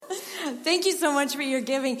Thank you so much for your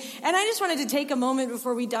giving. And I just wanted to take a moment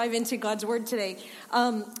before we dive into God's Word today.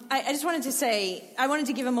 I just wanted to say, I wanted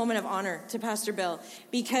to give a moment of honor to Pastor Bill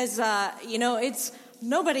because, it's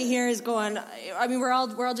nobody here is going, I mean, we're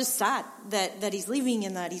all just sad that he's leaving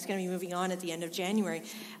and that he's going to be moving on at the end of January.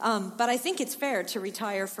 But I think it's fair to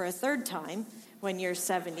retire for a third time when you're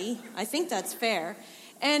 70. I think that's fair.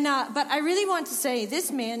 And but I really want to say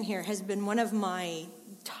this man here has been one of my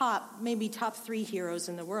top 3 heroes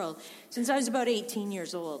in the world since I was about 18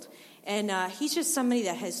 years old. And he's just somebody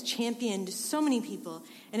that has championed so many people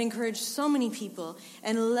and encouraged so many people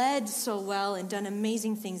and led so well and done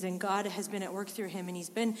amazing things. And God has been at work through him. And he's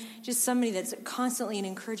been just somebody that's constantly an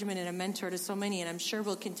encouragement and a mentor to so many. And I'm sure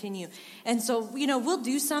will continue. And so, we'll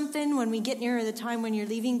do something when we get nearer the time when you're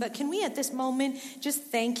leaving. But can we at this moment just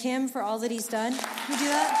thank him for all that he's done? Can we do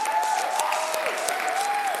that?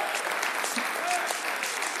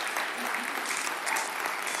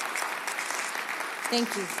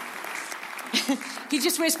 Thank you. He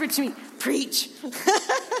just whispered to me, preach.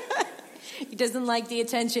 He doesn't like the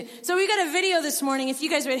attention. So we got a video this morning. If you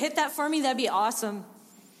guys would hit that for me, that'd be awesome.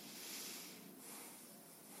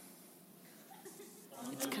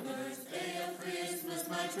 It's coming. On the first day of Christmas,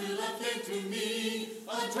 my true love came to me,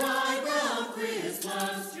 a dry brown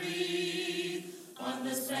Christmas tree. On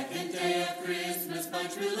the second day of Christmas, my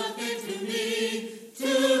true love came to me,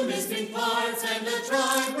 2 missing parts and a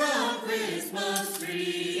dry brown Christmas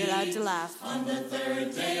tree. You're allowed to laugh. On the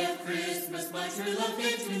third day of Christmas, my true love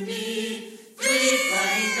came to me, 3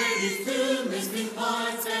 crying babies, 2 missing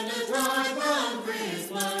parts and a dry brown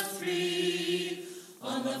Christmas tree.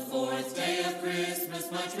 On the fourth day of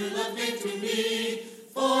Christmas, my true love came to me,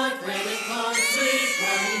 4 credit cards, 3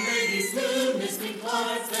 crying babies, 2 missing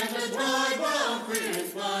parts and a dry brown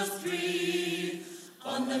Christmas tree.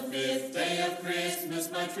 On the 5th day of Christmas,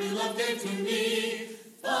 my true love gave to me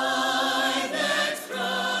 5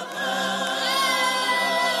 extra pounds.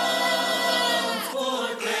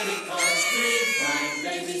 4 credit cards, 3 crying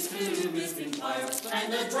babies, 2 missing parts,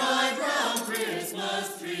 and a dry brown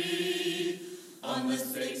Christmas tree. On the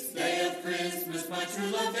 6th day of Christmas, my true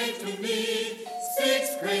love gave to me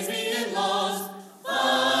 6 crazy in-laws,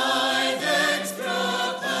 5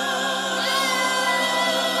 extra pounds.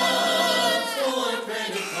 4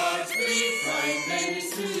 credit cards, 3 crying babies,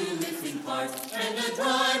 2 missing parts, and a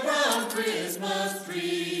dry brown Christmas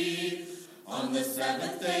tree. On the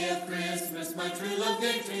 7th day of Christmas, my true love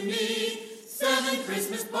gave to me 7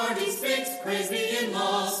 Christmas parties, 6 crazy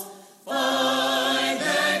in-laws, 5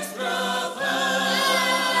 extra pounds.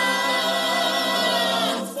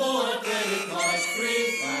 4 credit cards,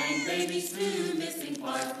 3 crying babies, 2 missing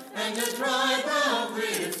parts, and a dry brown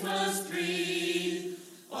Christmas tree.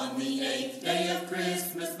 On the 8th day of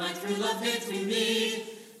Christmas, my true love gave to me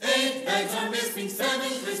 8 bags are missing,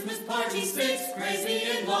 7 Christmas parties, 6 crazy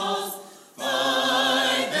in-laws,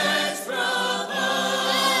 5 extra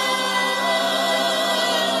pounds.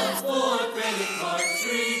 4 credit cards,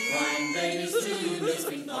 3 crying babies, 2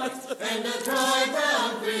 missing parts, and a dry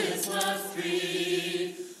brown Christmas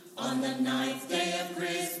tree. On the 9th day of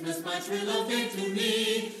Christmas, my true love gave to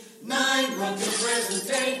me 9 broken presents,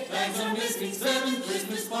 8 bags are missing, 7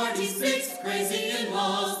 Christmas parties, 6 crazy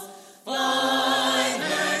in-laws, 5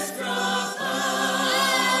 extra pounds.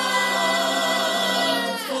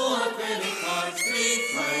 4 credit cards, 3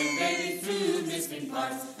 crying babies, 2 missing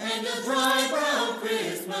parts, and a dry brown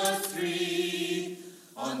Christmas tree.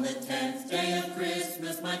 On the 10th day of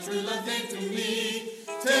Christmas, my true love gave to me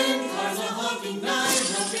 10 cars are honking, 9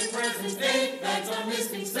 broken presents, 8 bags are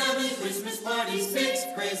missing, 7 Christmas parties, 6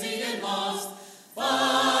 crazy in-laws,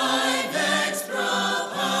 5 extra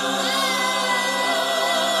pounds.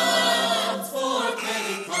 4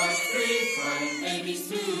 credit cards, 3 crying babies,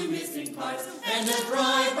 2 missing parts, and a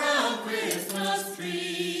dry brown Christmas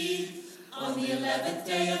tree. On the 11th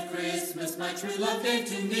day of Christmas, my true love gave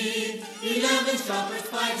to me 11 shoppers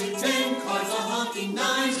fighting, 10 cars are honking,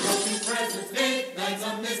 9 broken presents, 8 bags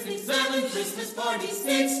are missing, 7 Christmas parties,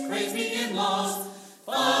 6 crazy in-laws,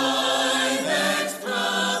 5 extra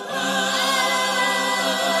pounds.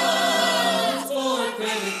 4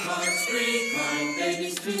 credit cards, 3 crying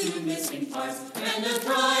babies, 2 missing parts, and a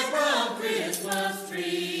dry brown Christmas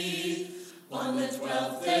tree. On the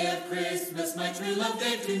 12th day of Christmas, my true love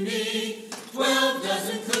gave to me 12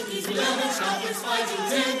 dozen cookies, 11 shoppers fighting,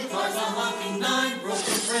 10 cars are honking, 9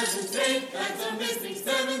 broken presents, 8 bags are missing,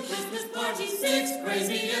 7 Christmas parties, 6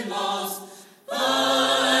 crazy in-laws,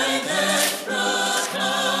 5 extra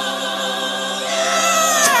pounds.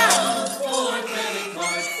 4 credit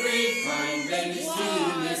cards, 3 crying babies,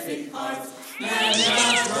 2 missing parts, and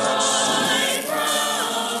a dry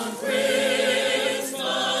brown Christmas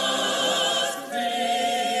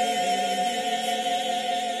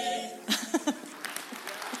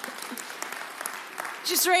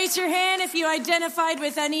Just raise your hand if you identified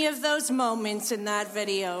with any of those moments in that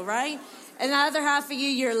video, right? And the other half of you,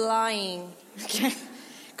 you're lying. Okay.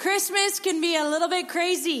 Christmas can be a little bit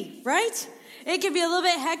crazy, right? It can be a little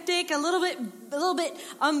bit hectic, a little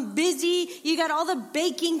bit busy. You got all the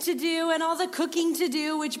baking to do and all the cooking to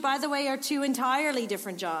do, which, by the way, are two entirely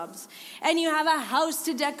different jobs. And you have a house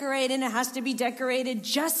to decorate, and it has to be decorated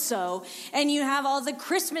just so. And you have all the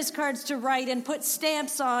Christmas cards to write and put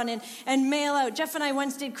stamps on and mail out. Jeff and I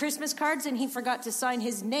once did Christmas cards, and he forgot to sign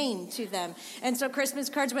his name to them. And so Christmas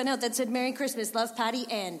cards went out that said, "Merry Christmas, love, Patty,"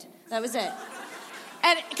 and that was it.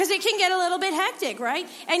 And because it can get a little bit hectic, right?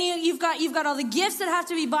 And you've got all the gifts that have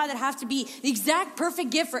to be bought that have to be the exact perfect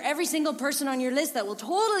gift for every single person on your list that will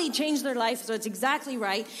totally change their life, so it's exactly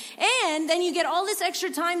right. And then you get all this extra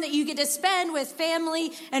time that you get to spend with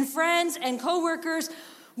family and friends and coworkers,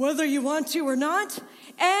 whether you want to or not.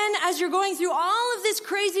 And as you're going through all of this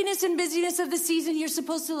craziness and busyness of the season, you're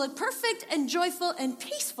supposed to look perfect and joyful and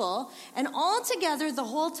peaceful and all together the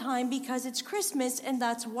whole time because it's Christmas, and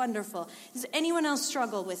that's wonderful. Does anyone else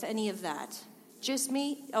struggle with any of that? Just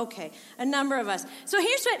me? Okay, a number of us. So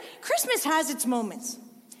here's what, Christmas has its moments.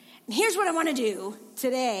 And here's what I want to do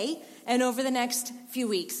today and over the next few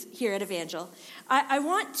weeks here at Evangel. I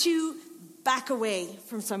want to back away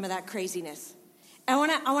from some of that craziness. I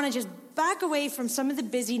want to just back away from some of the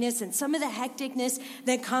busyness and some of the hecticness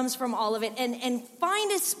that comes from all of it and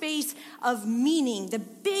find a space of meaning, the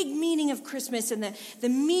big meaning of Christmas and the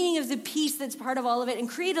meaning of the peace that's part of all of it, and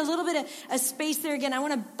create a little bit of a space there again. I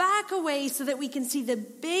want to back away so that we can see the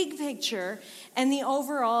big picture and the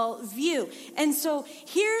overall view. And so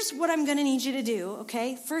here's what I'm going to need you to do,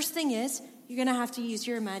 okay? First thing is, you're going to have to use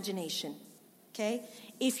your imagination, okay?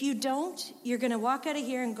 If you don't, you're going to walk out of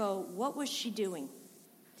here and go, what was she doing?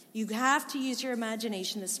 You have to use your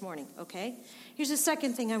imagination this morning, okay? Here's the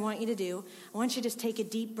second thing I want you to do. I want you to just take a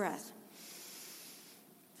deep breath.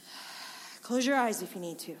 Close your eyes if you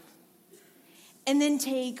need to. And then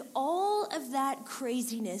take all of that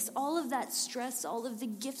craziness, all of that stress, all of the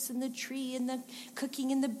gifts and the tree and the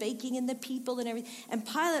cooking and the baking and the people and everything, and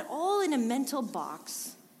pile it all in a mental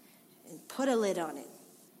box and put a lid on it,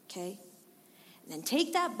 okay? And then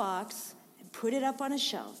take that box and put it up on a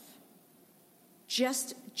shelf.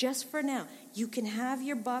 Just for now. You can have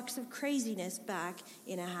your box of craziness back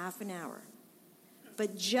in a half an hour.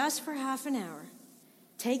 But just for half an hour,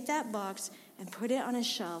 take that box and put it on a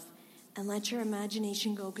shelf and let your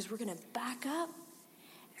imagination go, because we're going to back up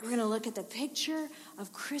and we're going to look at the picture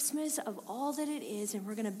of Christmas, of all that it is, and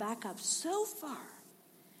we're going to back up so far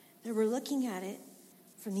that we're looking at it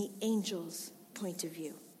from the angel's point of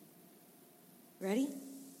view. Ready?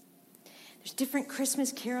 There's different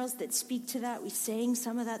Christmas carols that speak to that. We sang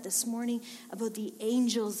some of that this morning about the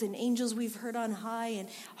angels and angels we've heard on high and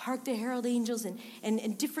Hark the Herald Angels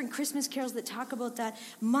and different Christmas carols that talk about that.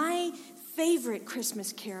 My favorite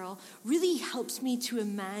Christmas carol really helps me to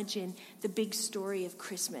imagine the big story of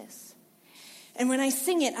Christmas. And when I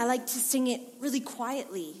sing it, I like to sing it really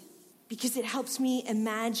quietly, because it helps me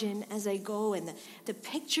imagine as I go. And the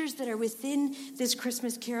pictures that are within this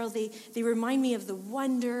Christmas carol, they remind me of the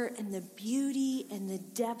wonder and the beauty and the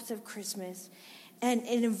depth of Christmas. And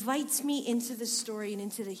it invites me into the story and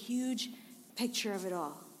into the huge picture of it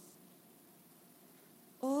all.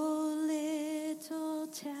 Oh, little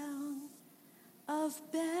town of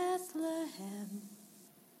Bethlehem,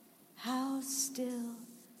 how still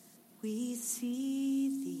we see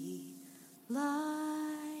thee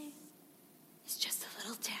lie. It's just a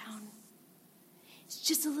little town. It's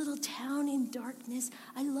just a little town in darkness.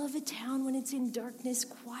 I love a town when it's in darkness,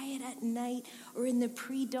 quiet at night, or in the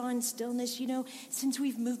pre-dawn stillness. You know, since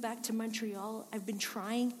we've moved back to Montreal, I've been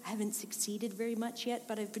trying. I haven't succeeded very much yet,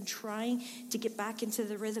 but I've been trying to get back into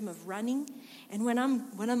the rhythm of running. And when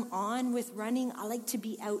I'm on with running, I like to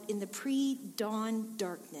be out in the pre-dawn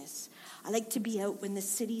darkness. I like to be out when the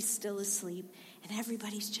city's still asleep and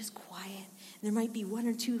everybody's just quiet. There might be one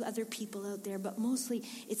or two other people out there, but mostly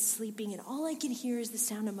it's sleeping, and all I can hear is the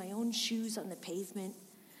sound of my own shoes on the pavement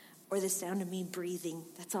or the sound of me breathing.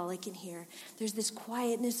 That's all I can hear. There's this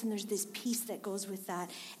quietness and there's this peace that goes with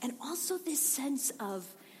that, and also this sense of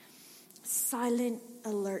silent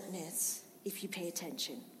alertness if you pay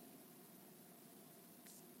attention.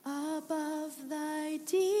 Above thy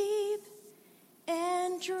deep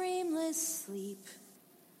and dreamless sleep,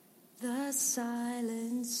 the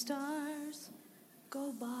silent stars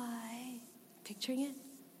go by. Picturing it?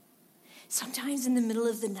 Sometimes in the middle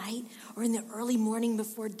of the night or in the early morning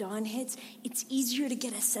before dawn hits, it's easier to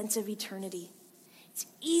get a sense of eternity. It's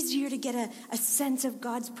easier to get a sense of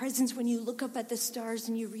God's presence when you look up at the stars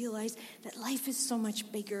and you realize that life is so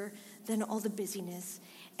much bigger than all the busyness.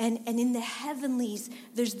 And in the heavenlies,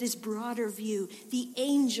 there's this broader view. The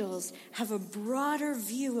angels have a broader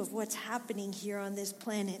view of what's happening here on this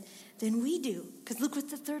planet than we do. Because look what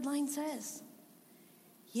the third line says.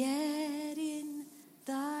 Yet in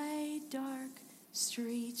thy dark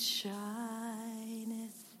streets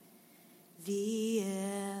shineth the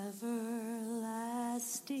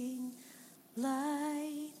everlasting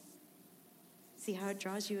light. See how it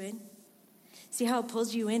draws you in? See how it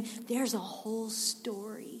pulls you in? There's a whole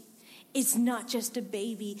story. It's not just a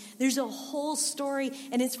baby. There's a whole story,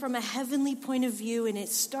 and it's from a heavenly point of view, and it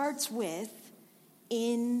starts with,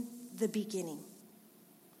 in the beginning.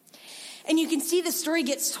 And you can see the story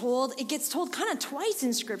gets told. It gets told kind of twice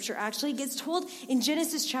in Scripture, actually. It gets told in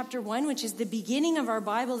Genesis chapter 1, which is the beginning of our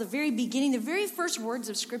Bible, the very beginning. The very first words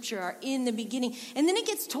of Scripture are in the beginning. And then it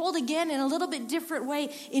gets told again in a little bit different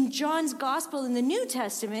way in John's Gospel in the New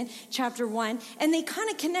Testament, chapter 1. And they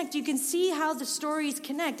kind of connect. You can see how the stories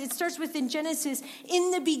connect. It starts with in Genesis,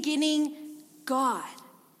 in the beginning, God.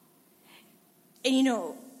 And you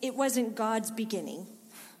know, it wasn't God's beginning.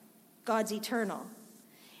 God's eternal.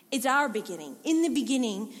 It's our beginning. In the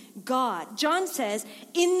beginning, God. John says,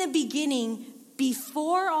 in the beginning,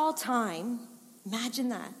 before all time, imagine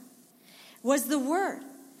that, was the Word,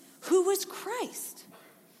 who was Christ.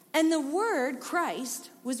 And the Word, Christ,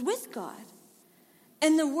 was with God.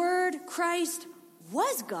 And the Word, Christ,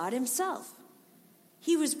 was God himself.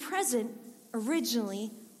 He was present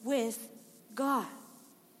originally with God.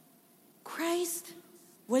 Christ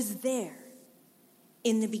was there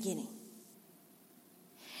in the beginning.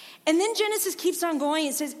 And then Genesis keeps on going.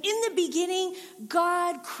 It says, in the beginning,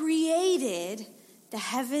 God created the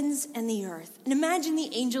heavens and the earth. And imagine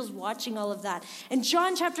the angels watching all of that. And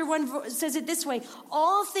John chapter 1 says it this way.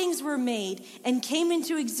 All things were made and came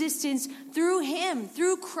into existence through him,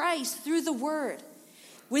 through Christ, through the Word.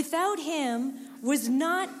 Without him was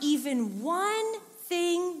not even one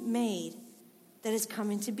thing made that has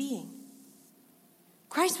come into being.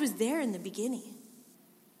 Christ was there in the beginning.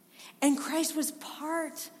 And Christ was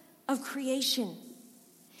part of creation.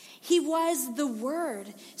 He was the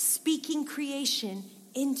Word speaking creation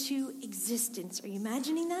into existence. Are you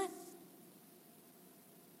imagining that?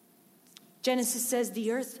 Genesis says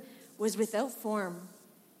the earth was without form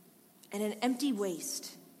and an empty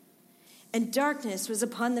waste. And darkness was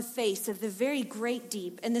upon the face of the very great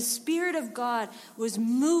deep. And the Spirit of God was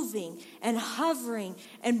moving and hovering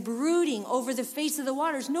and brooding over the face of the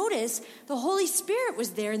waters. Notice the Holy Spirit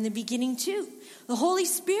was there in the beginning too. The Holy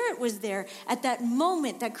Spirit was there at that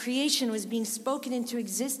moment that creation was being spoken into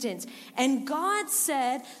existence. And God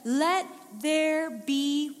said, let there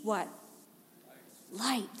be what?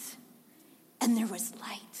 Light. And there was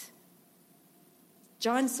light.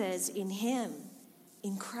 John says, in him,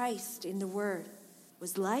 in Christ, in the Word,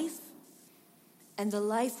 was life, and the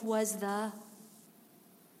life was the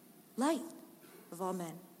light of all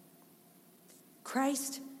men.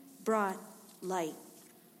 Christ brought light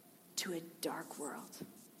to a dark world.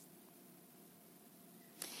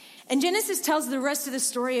 And Genesis tells the rest of the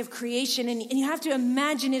story of creation, and you have to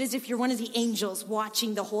imagine it as if you're one of the angels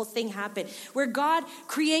watching the whole thing happen, where God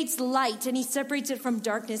creates light, and he separates it from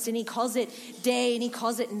darkness, and he calls it day, and he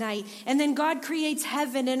calls it night. And then God creates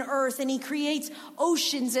heaven and earth, and he creates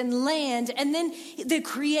oceans and land, and then the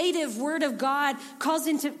creative word of God calls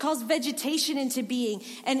vegetation into being,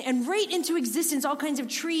 and right into existence all kinds of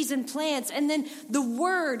trees and plants. And then the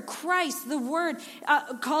Word, Christ, the Word,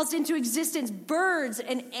 calls into existence birds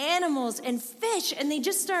and animals and fish, and they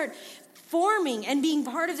just start forming and being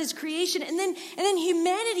part of this creation. And then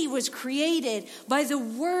humanity was created by the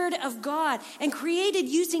Word of God, and created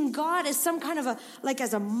using God as some kind of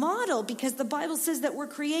as a model, because the Bible says that we're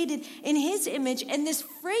created in his image. And this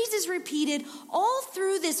phrase is repeated all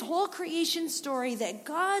through this whole creation story, that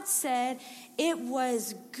God said it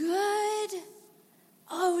was good.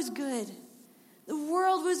 Oh, it was good. The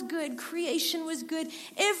world was good. Creation was good.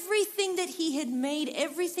 Everything that he had made,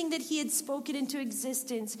 everything that he had spoken into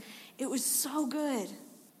existence, it was so good.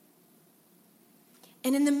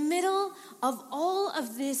 And in the middle of all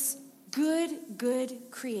of this good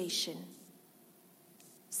creation,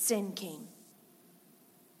 sin came.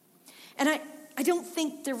 And I don't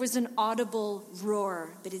think there was an audible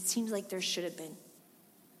roar, but it seems like there should have been.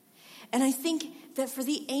 And I think that for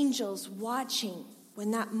the angels watching,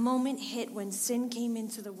 when that moment hit, when sin came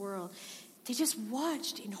into the world, they just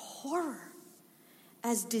watched in horror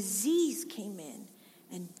as disease came in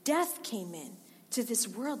and death came in to this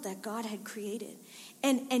world that God had created.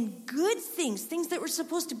 And good things that were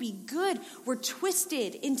supposed to be good, were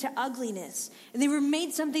twisted into ugliness. And they were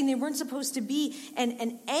made something they weren't supposed to be.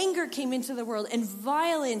 And anger came into the world, and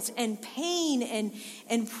violence, and pain,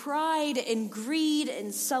 and pride, and greed,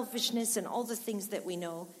 and selfishness, and all the things that we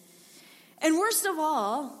know. And worst of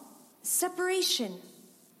all, separation.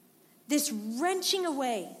 This wrenching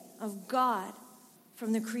away of God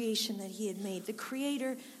from the creation that he had made. The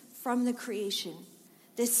creator from the creation.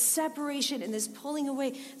 This separation and this pulling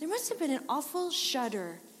away. There must have been an awful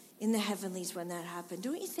shudder in the heavenlies when that happened.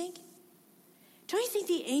 Don't you think? Don't you think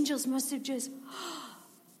the angels must have just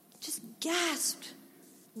gasped,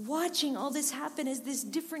 watching all this happen as this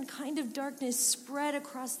different kind of darkness spread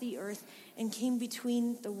across the earth and came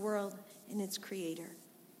between the world and its creator?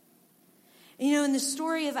 You know, in the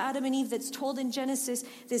story of Adam and Eve that's told in Genesis,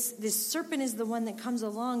 this serpent is the one that comes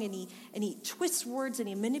along, and he twists words, and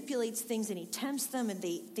he manipulates things, and he tempts them, and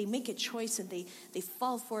they make a choice, and they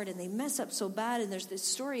fall for it, and they mess up so bad. And there's this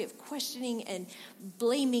story of questioning and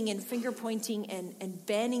blaming and finger pointing and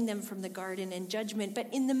banning them from the garden and judgment. But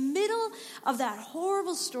in the middle of that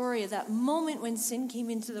horrible story, of that moment when sin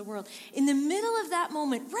came into the world, in the middle of that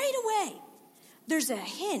moment, right away, there's a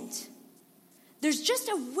hint. There's just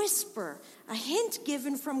a whisper, a hint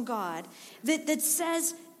given from God that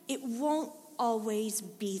says it won't always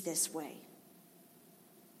be this way.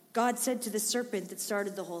 God said to the serpent that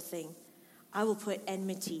started the whole thing, I will put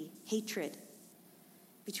enmity, hatred,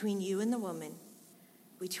 between you and the woman,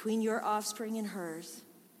 between your offspring and hers,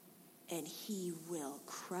 and he will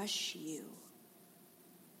crush you.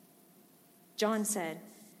 John said,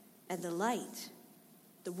 and the light,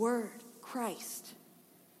 the word, Christ,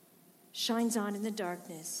 shines on in the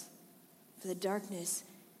darkness, for the darkness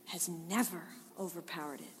has never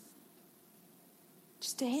overpowered it.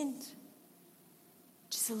 Just a hint,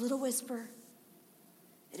 just a little whisper,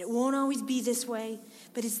 that it won't always be this way,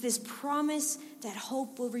 but it's this promise that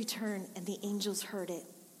hope will return, and the angels heard it.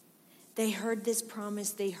 They heard this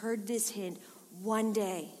promise, they heard this hint. One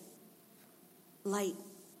day, light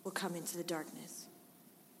will come into the darkness.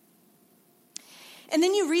 And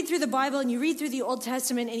then you read through the Bible and you read through the Old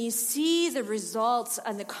Testament and you see the results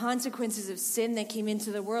and the consequences of sin that came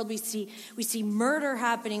into the world. We see murder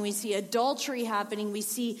happening. We see adultery happening. We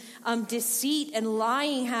see deceit and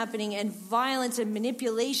lying happening, and violence and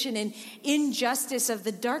manipulation and injustice of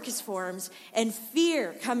the darkest forms, and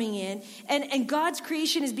fear coming in. And God's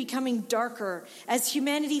creation is becoming darker as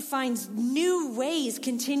humanity finds new ways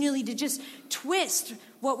continually to just twist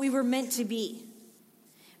what we were meant to be.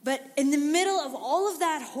 But in the middle of all of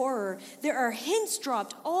that horror, there are hints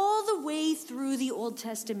dropped all the way through the Old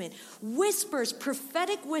Testament. Whispers,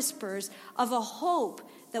 prophetic whispers of a hope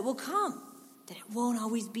that will come, that it won't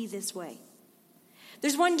always be this way.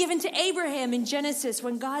 There's one given to Abraham in Genesis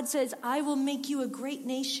when God says, I will make you a great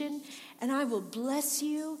nation, and I will bless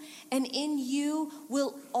you, and in you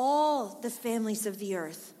will all the families of the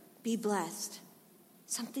earth be blessed.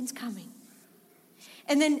 Something's coming.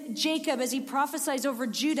 And then Jacob, as he prophesies over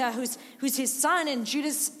Judah, who's his son, and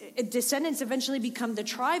Judah's descendants eventually become the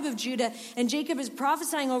tribe of Judah. And Jacob is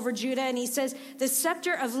prophesying over Judah, and he says, the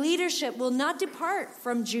scepter of leadership will not depart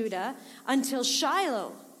from Judah until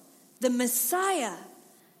Shiloh, the Messiah,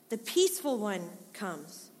 the peaceful one,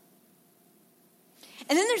 comes.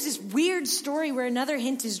 And then there's this weird story where another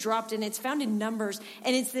hint is dropped, and it's found in Numbers.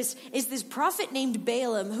 And it's this prophet named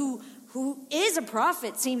Balaam who is a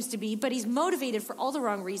prophet, seems to be, but he's motivated for all the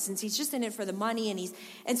wrong reasons. He's just in it for the money,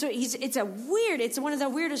 it's one of the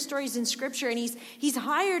weirdest stories in Scripture, and he's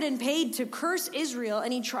hired and paid to curse Israel,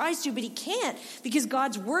 and he tries to, but he can't, because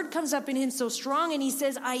God's word comes up in him so strong, and he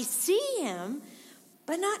says, I see him,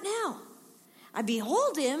 but not now. I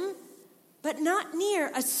behold him, but not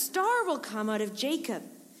near. A star will come out of Jacob.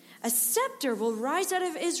 A scepter will rise out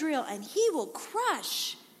of Israel, and he will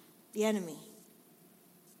crush the enemy.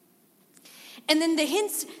 And then the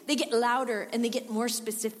hints, they get louder and they get more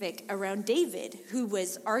specific around David, who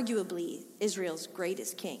was arguably Israel's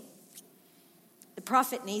greatest king. The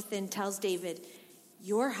prophet Nathan tells David,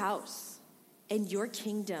 your house and your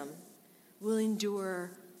kingdom will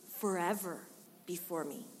endure forever before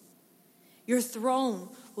me. Your throne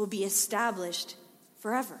will be established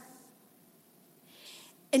forever.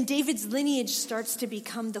 And David's lineage starts to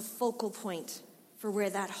become the focal point for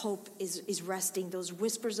where that hope is resting, those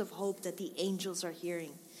whispers of hope that the angels are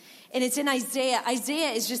hearing. And it's in Isaiah.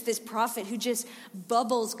 Isaiah is just this prophet who just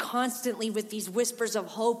bubbles constantly with these whispers of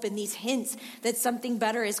hope and these hints that something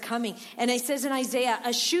better is coming. And it says in Isaiah,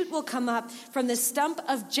 a shoot will come up from the stump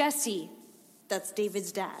of Jesse, that's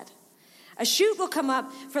David's dad. A shoot will come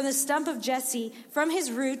up from the stump of Jesse. From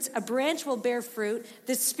his roots, a branch will bear fruit.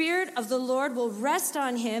 The Spirit of the Lord will rest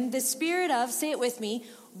on him. The Spirit of, say it with me,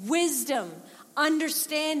 wisdom,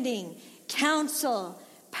 understanding, counsel,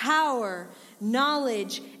 power,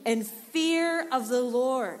 knowledge, and fear of the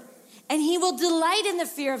Lord. And he will delight in the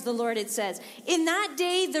fear of the Lord, it says. In that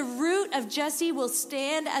day, the root of Jesse will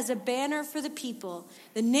stand as a banner for the people.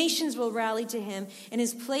 The nations will rally to him, and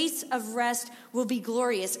his place of rest will be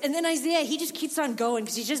glorious. And then Isaiah, he just keeps on going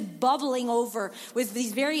because he's just bubbling over with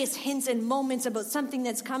these various hints and moments about something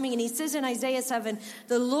that's coming. And he says in Isaiah 7,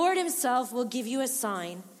 the Lord himself will give you a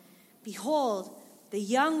sign. Behold, the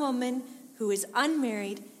young woman who is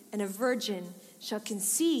unmarried and a virgin shall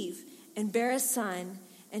conceive and bear a son,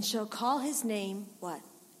 and shall call his name, what?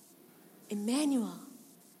 Emmanuel.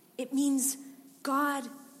 It means God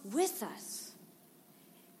with us.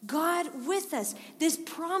 God with us. This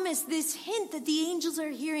promise, this hint that the angels are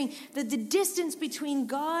hearing, that the distance between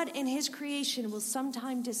God and his creation will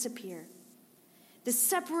sometime disappear. The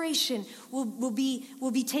separation will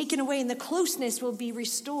be taken away, and the closeness will be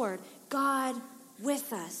restored. God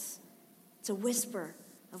with us. It's a whisper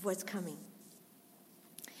of what's coming.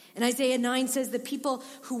 And Isaiah 9 says, the people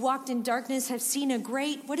who walked in darkness have seen a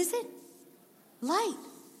great, what is it? Light.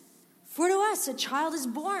 For to us a child is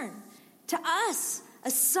born. To us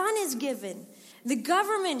a son is given. The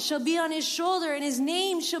government shall be on his shoulder, and his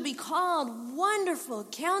name shall be called Wonderful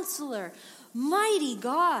Counselor, Mighty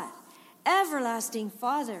God, Everlasting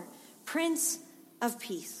Father, Prince of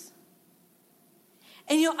Peace.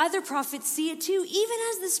 And other prophets see it too, even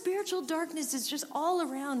as the spiritual darkness is just all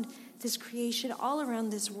around this creation, all around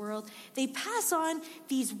this world. They pass on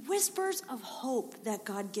these whispers of hope that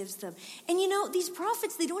God gives them. And these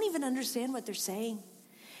prophets, they don't even understand what they're saying.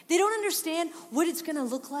 They don't understand what it's going to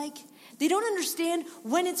look like. They don't understand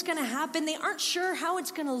when it's going to happen. They aren't sure how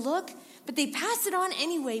it's going to look, but they pass it on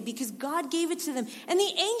anyway because God gave it to them. And the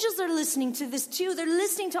angels are listening to this too. They're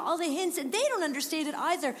listening to all the hints, and they don't understand it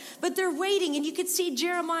either, but they're waiting. And you could see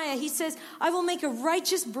Jeremiah, he says, I will make a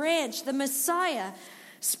righteous branch, the Messiah,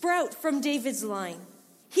 sprout from David's line.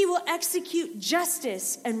 He will execute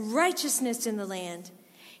justice and righteousness in the land.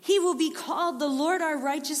 He will be called the Lord our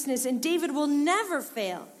righteousness, and David will never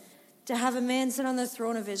fail to have a man sit on the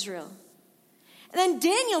throne of Israel. And then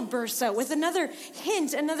Daniel bursts out with another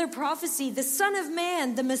hint, another prophecy. The Son of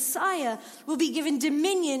Man, the Messiah, will be given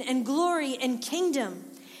dominion and glory and kingdom.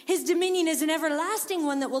 His dominion is an everlasting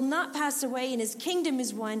one that will not pass away, and his kingdom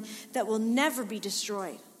is one that will never be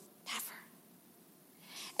destroyed.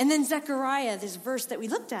 And then Zechariah, this verse that we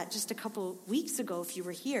looked at just a couple weeks ago, if you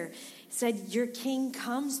were here, said, your king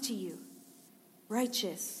comes to you,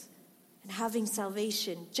 righteous and having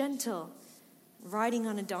salvation, gentle, riding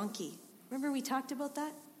on a donkey. Remember we talked about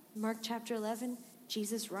that? Mark chapter 11,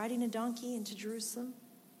 Jesus riding a donkey into Jerusalem.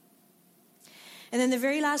 And then the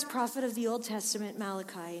very last prophet of the Old Testament,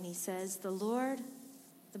 Malachi, and he says, the Lord,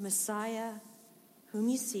 the Messiah, whom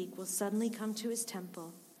you seek, will suddenly come to his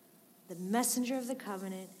temple. The messenger of the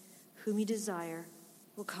covenant, whom you desire,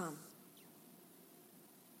 will come.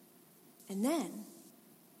 And then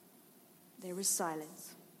there was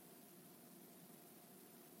silence.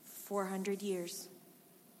 400 years.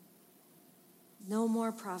 No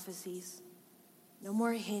more prophecies, no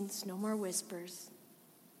more hints, no more whispers.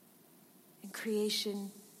 And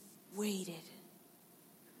creation waited.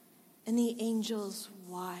 And the angels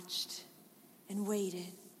watched and waited.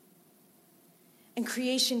 And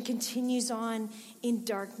creation continues on in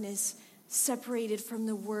darkness, separated from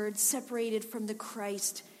the Word, separated from the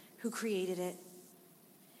Christ who created it.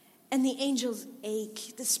 And the angels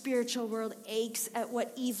ache, the spiritual world aches at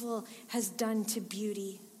what evil has done to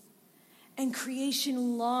beauty. And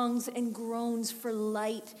creation longs and groans for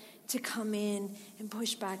light to come in and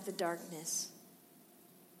push back the darkness.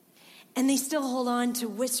 And they still hold on to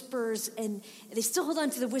whispers, and they still hold on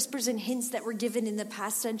to the whispers and hints that were given in the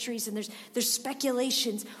past centuries. And there's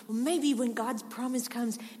speculations. Well, maybe when God's promise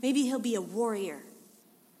comes, maybe he'll be a warrior.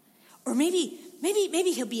 Or maybe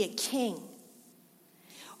he'll be a king.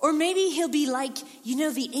 Or maybe he'll be like,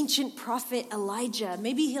 the ancient prophet Elijah.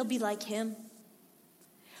 Maybe he'll be like him.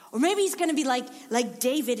 Or maybe he's going to be like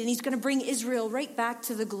David, and he's going to bring Israel right back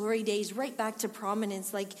to the glory days, right back to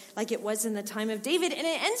prominence like it was in the time of David. And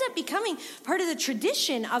it ends up becoming part of the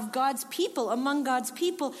tradition of God's people, among God's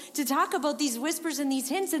people, to talk about these whispers and these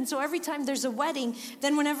hints. And so every time there's a wedding,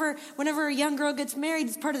 then whenever a young girl gets married,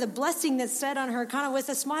 it's part of the blessing that's said on her, kind of with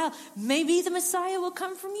a smile, maybe the Messiah will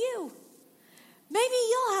come from you. Maybe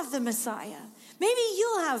you'll have the Messiah. Maybe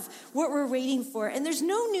you'll have what we're waiting for. And there's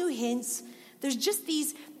no new hints. There's just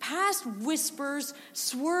these past whispers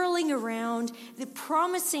swirling around, the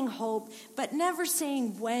promising hope, but never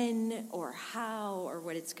saying when or how or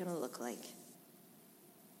what it's going to look like.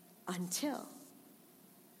 Until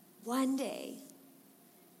one day,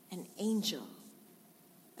 an angel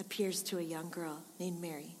appears to a young girl named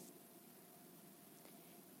Mary.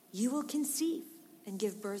 You will conceive and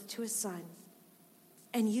give birth to a son,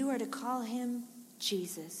 and you are to call him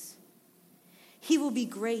Jesus. He will be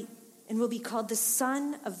great and will be called the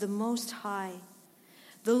Son of the Most High.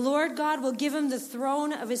 The Lord God will give him the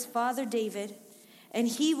throne of his father David, and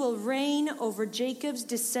he will reign over Jacob's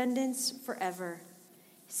descendants forever.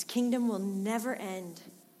 His kingdom will never end.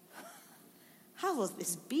 How will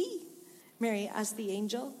this be? Mary asked the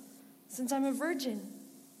angel, since I'm a virgin.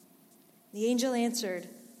 The angel answered,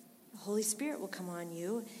 the Holy Spirit will come on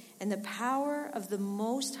you, and the power of the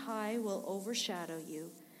Most High will overshadow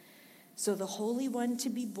you. So the Holy One to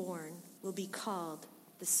be born will be called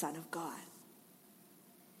the Son of God.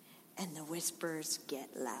 And the whispers get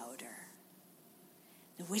louder.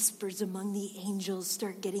 The whispers among the angels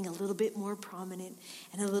start getting a little bit more prominent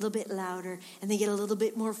and a little bit louder, and they get a little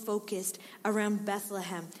bit more focused around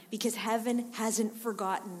Bethlehem because heaven hasn't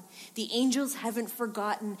forgotten. The angels haven't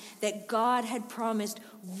forgotten that God had promised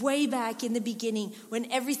way back in the beginning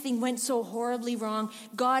when everything went so horribly wrong.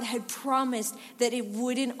 God had promised that it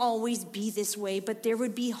wouldn't always be this way, but there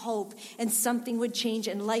would be hope and something would change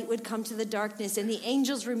and light would come to the darkness. And the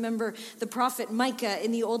angels remember the prophet Micah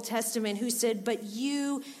in the Old Testament who said, but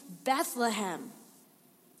you, Bethlehem,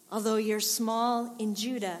 although you're small in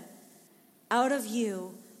Judah, out of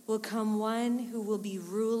you will come one who will be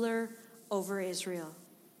ruler over Israel.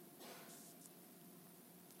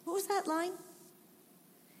 What was that line?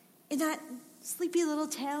 In that sleepy little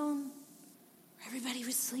town where everybody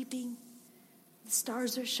was sleeping, the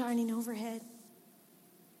stars are shining overhead.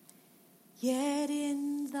 Yet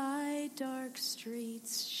in thy dark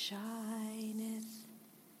streets shineth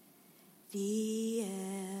the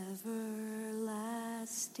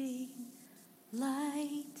everlasting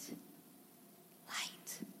light.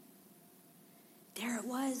 Light. There it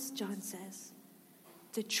was, John says.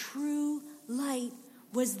 The true light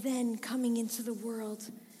was then coming into the world.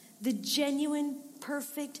 The genuine,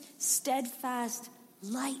 perfect, steadfast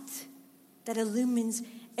light that illumines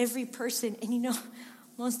every person. And you know,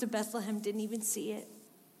 most of Bethlehem didn't even see it.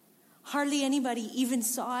 Hardly anybody even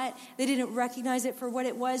saw it. They didn't recognize it for what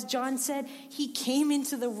it was. John said he came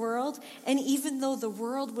into the world, and even though the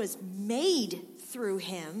world was made through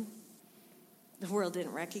him, the world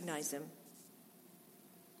didn't recognize him.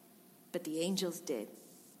 But the angels did.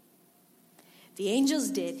 The angels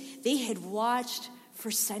did. They had watched for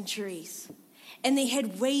centuries. And they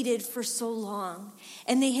had waited for so long.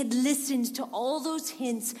 And they had listened to all those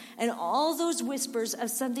hints and all those whispers of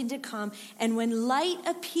something to come. And when light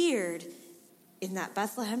appeared in that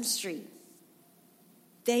Bethlehem street,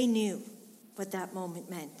 they knew what that moment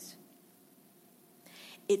meant.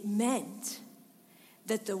 It meant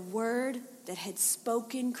that the word that had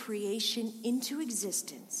spoken creation into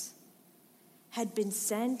existence had been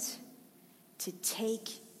sent to take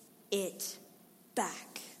it back.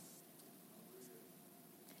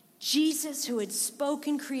 Jesus, who had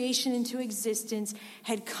spoken creation into existence,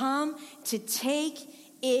 had come to take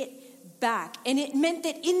it back. And it meant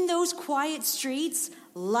that in those quiet streets,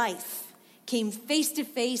 life came face to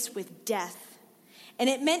face with death. And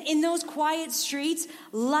it meant in those quiet streets,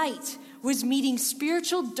 light was meeting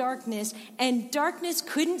spiritual darkness, and darkness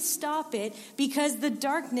couldn't stop it because the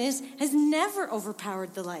darkness has never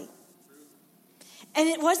overpowered the light. And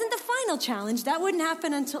it wasn't the final challenge. That wouldn't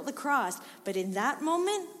happen until the cross. But in that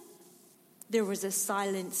moment, there was a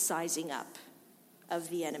silent sizing up of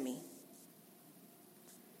the enemy.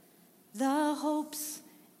 The hopes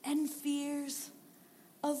and fears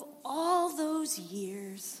of all those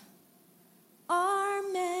years are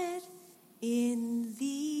met in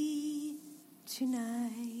thee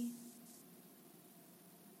tonight.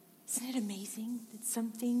 Isn't it amazing that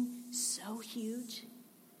something so huge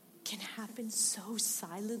can happen so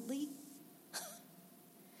silently?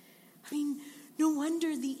 I mean, no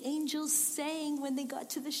wonder the angels sang when they got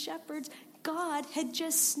to the shepherds, God had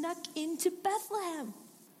just snuck into Bethlehem.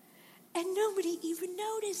 And nobody even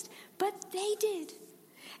noticed, but they did.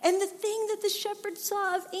 And the thing that the shepherds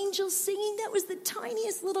saw of angels singing, that was the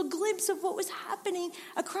tiniest little glimpse of what was happening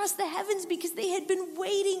across the heavens, because they had been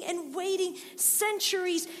waiting and waiting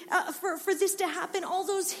centuries for this to happen. All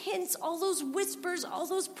those hints, all those whispers, all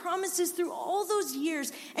those promises through all those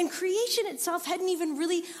years. And creation itself hadn't even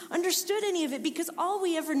really understood any of it, because all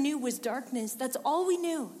we ever knew was darkness. That's all we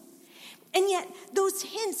knew. And yet those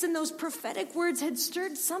hints and those prophetic words had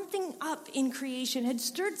stirred something up in creation, had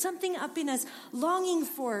stirred something up in us, longing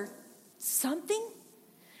for something,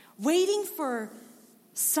 waiting for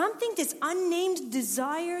something, this unnamed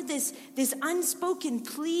desire, this unspoken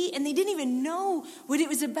plea, and they didn't even know what it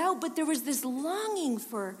was about, but there was this longing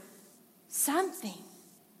for something.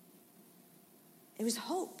 It was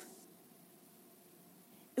hope.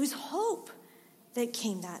 It was hope that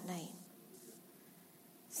came that night.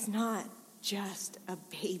 It's not just a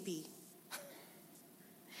baby.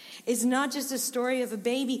 It's not just a story of a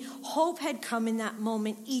baby. Hope had come in that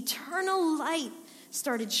moment. Eternal light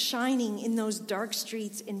started shining in those dark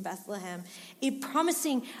streets in Bethlehem,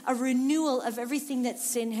 promising a renewal of everything that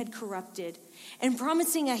sin had corrupted, and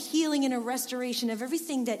promising a healing and a restoration of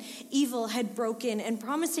everything that evil had broken, and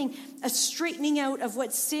promising a straightening out of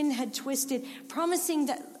what sin had twisted, promising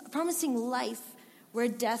life where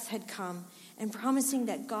death had come, and promising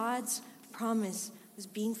that God's promise was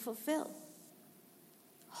being fulfilled.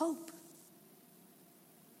 Hope.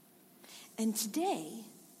 And today,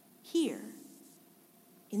 here,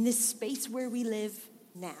 in this space where we live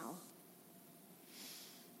now,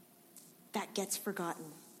 that gets forgotten.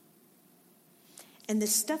 And the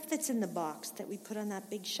stuff that's in the box that we put on that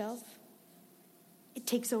big shelf, it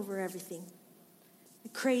takes over everything. The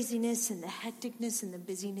craziness and the hecticness and the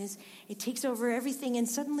busyness, it takes over everything, and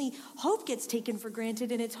suddenly hope gets taken for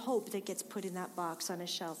granted, and it's hope that gets put in that box on a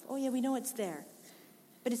shelf. Oh yeah, we know it's there,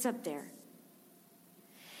 but it's up there.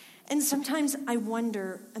 And sometimes I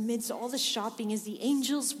wonder, amidst all the shopping, as the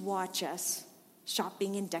angels watch us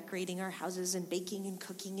shopping and decorating our houses and baking and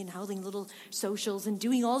cooking and holding little socials and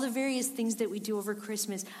doing all the various things that we do over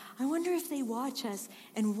Christmas, I wonder if they watch us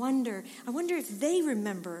and I wonder if they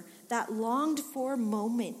remember that longed for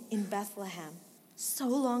moment in Bethlehem so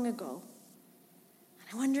long ago. And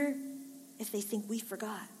I wonder if they think we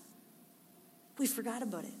forgot. We forgot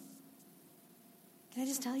about it. Can I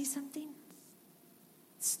just tell you something?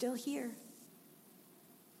 It's still here.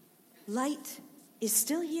 Light is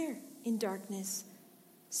still here in darkness,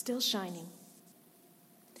 still shining.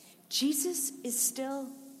 Jesus is still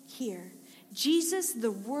here. Jesus,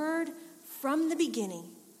 the Word from the beginning,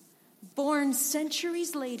 born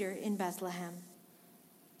centuries later in Bethlehem,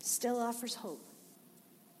 still offers hope.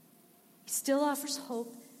 He still offers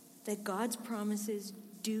hope that God's promises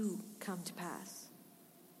do come to pass.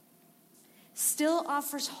 Still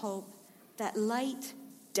offers hope that light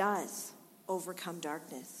does overcome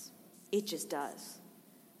darkness. It just does.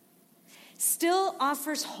 Still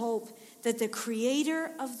offers hope that the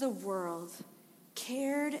Creator of the world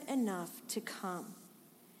cared enough to come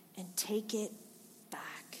and take it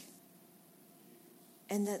back.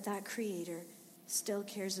 And that Creator still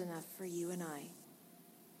cares enough for you and I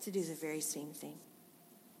to do the very same thing.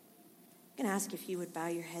 I'm going to ask if you would bow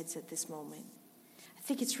your heads at this moment. I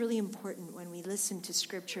think it's really important when we listen to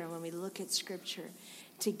Scripture and when we look at Scripture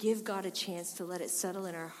to give God a chance to let it settle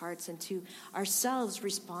in our hearts and to ourselves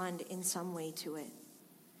respond in some way to it.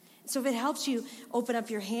 So if it helps you open up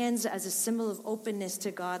your hands as a symbol of openness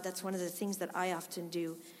to God, that's one of the things that I often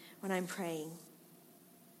do when I'm praying.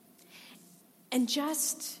 And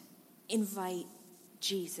just invite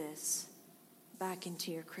Jesus back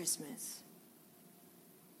into your Christmas.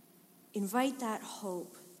 Invite that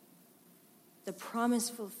hope, the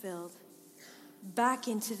promise fulfilled, back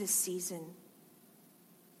into this season.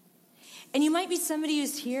 And you might be somebody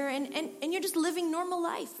who's here and you're just living normal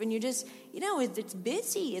life. And you're just, it's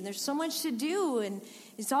busy and there's so much to do. And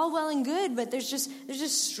it's all well and good, but there's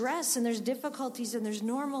just stress and there's difficulties and there's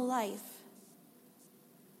normal life.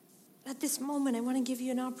 At this moment, I want to give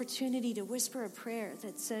you an opportunity to whisper a prayer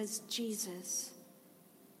that says, Jesus,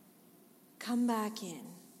 come back in.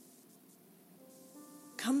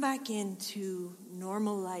 Come back into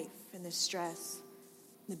normal life and the stress,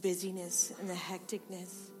 the busyness and the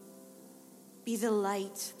hecticness. Be the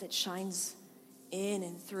light that shines in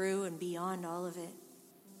and through and beyond all of it.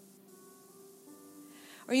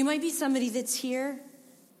 Or you might be somebody that's here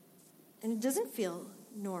and it doesn't feel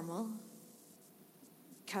normal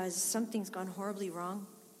because something's gone horribly wrong.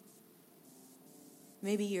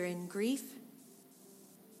 Maybe you're in grief.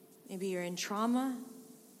 Maybe you're in trauma.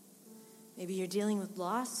 Maybe you're dealing with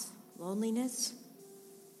loss, loneliness.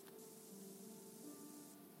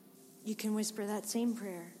 You can whisper that same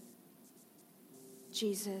prayer.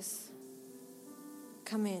 Jesus,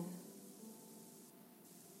 come in.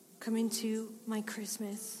 Come into my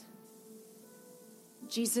Christmas.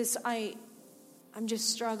 Jesus, I'm just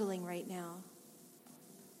struggling right now.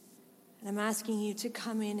 And I'm asking you to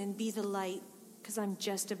come in and be the light because I'm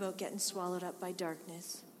just about getting swallowed up by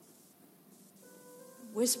darkness.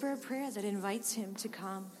 Whisper a prayer that invites him to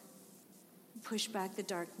come. push back the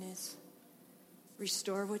darkness,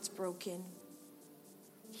 restore what's broken,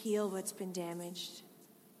 heal what's been damaged,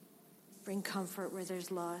 bring comfort where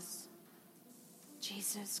there's loss.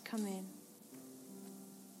 Jesus, come in.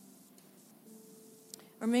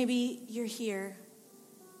 Or maybe you're here,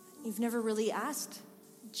 you've never really asked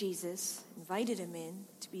Jesus, invited him in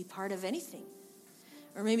to be part of anything.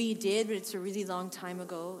 Or maybe you did, but it's a really long time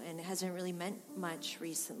ago and it hasn't really meant much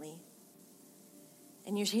recently.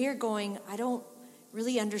 And you're here going, I don't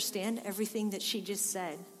really understand everything that she just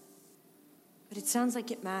said, but it sounds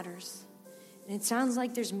like it matters. And it sounds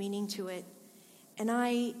like there's meaning to it. And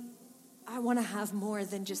I want to have more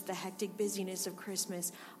than just the hectic busyness of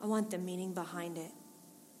Christmas. I want the meaning behind it.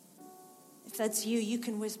 If that's you, you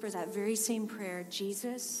can whisper that very same prayer.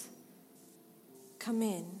 Jesus, come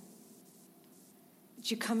in. Would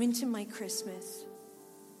you come into my Christmas?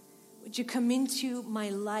 Would you come into my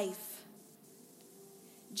life?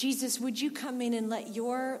 Jesus, would you come in and let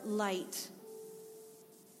your light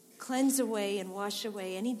cleanse away and wash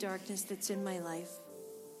away any darkness that's in my life?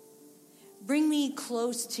 Bring me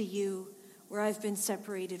close to you where I've been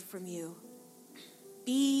separated from you.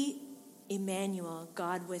 Be Emmanuel,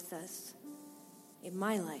 God with us, in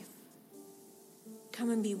my life.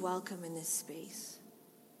 Come and be welcome in this space.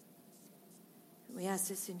 And we ask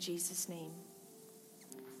this in Jesus' name.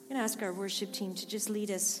 I'm going to ask our worship team to just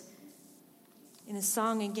lead us in a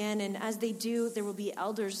song again. And as they do, there will be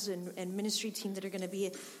elders and ministry team that are going to be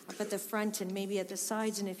up at the front and maybe at the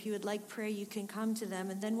sides. And if you would like prayer, you can come to them.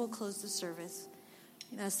 And then we'll close the service.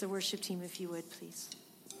 And ask the worship team if you would, please.